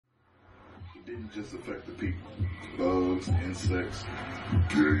didn't just affect the people. Bugs, insects,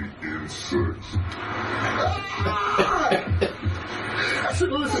 gay insects. I said,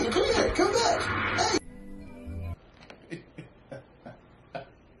 listen, come here, come back. Hey.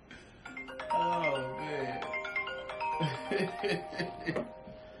 Oh, man.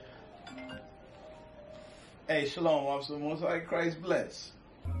 Hey, shalom, officer. Most High Christ bless.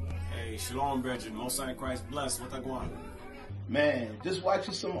 Hey, shalom, brethren. Most High Christ bless. What I going? Man, just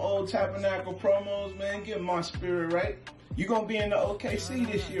watching some old Tabernacle promos, man, getting my spirit right. You gonna be in the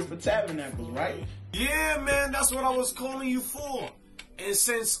OKC this year for Tabernacles, right? Yeah, man, that's what I was calling you for. And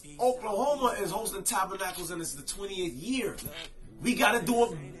since Oklahoma is hosting Tabernacles and it's the 20th year, we gotta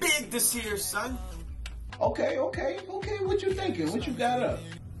do it big this year, son. Okay. What you thinking? What you got up?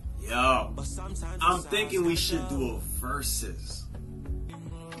 Yo, I'm thinking we should do a versus.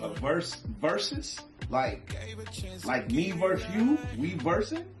 A versus? Like me versus you? We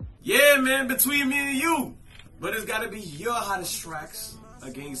versing? Yeah, man, between me and you. But it's gotta be your hottest tracks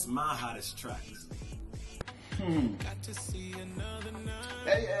against my hottest tracks.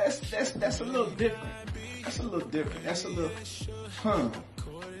 Hey, that's a little different.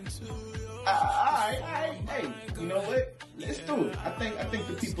 Alright. Hey, you know what? Let's do it. I think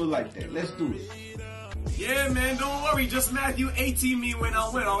the people like that. Let's do it. Yeah, man, don't worry. Just Matthew 18 me when I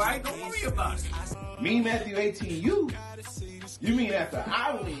win, alright? Don't worry about it. Me, Matthew 18, you? You mean after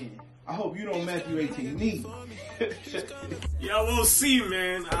I win? I hope you don't Matthew 18 me. Yo, we'll see,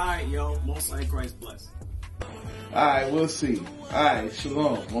 man. Alright, yo. Most High Christ bless. Alright, we'll see. Alright,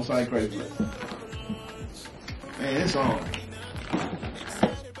 shalom. Most High Christ bless. Man, it's on.